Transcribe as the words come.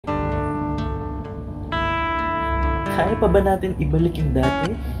Kaya pa ba natin ibalik yung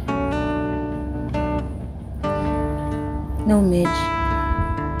dati? No, Midge.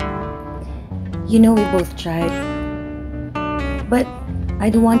 You know we both tried. But I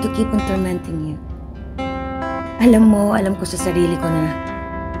don't want to keep on tormenting you. Alam ko sa sarili ko na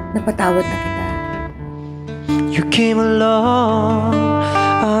napatawad na kita. You came along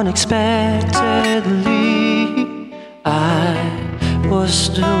unexpectedly. I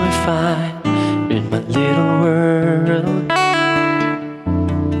was doing fine in my little world.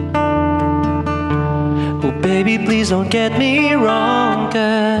 Oh baby, please don't get me wrong,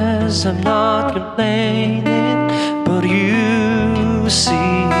 'cause I'm not complaining. But you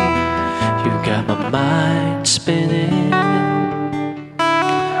see, you got my mind spinning.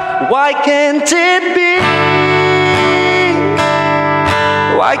 Why can't it be?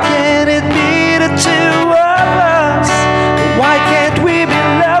 Why can't it be the two of us? Why can't we be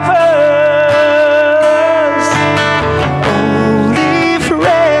lovers? Only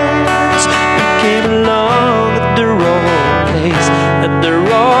friends. We came along at the wrong place, at the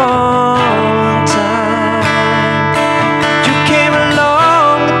wrong time. You came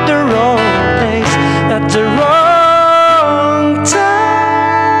along at the wrong place, at the wrong time.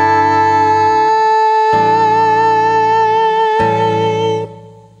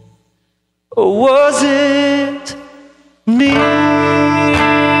 Or was it me?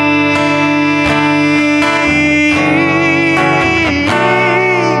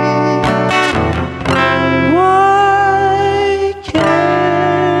 Why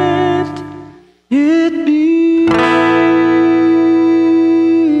can't it be?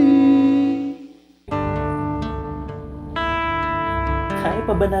 Kaya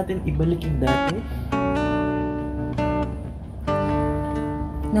pa ba natin ibalik yung dati?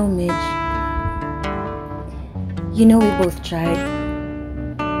 No, Midge. You know we both tried.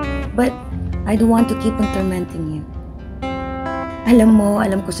 But I don't want to keep on tormenting you. Alam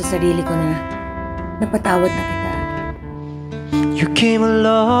ko sa sarili ko na napatawad na kita. You came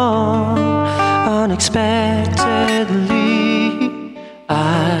along unexpectedly.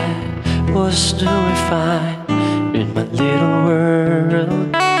 I was doing fine in my little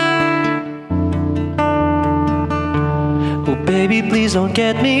world. Oh baby, please don't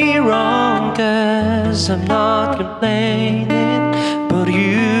get me wrong, 'cause I'm not complaining. But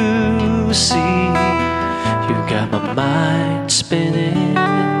you see, you got my mind spinning.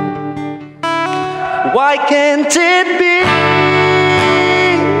 Why can't it be?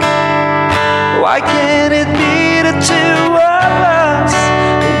 Why can't it be the two of us?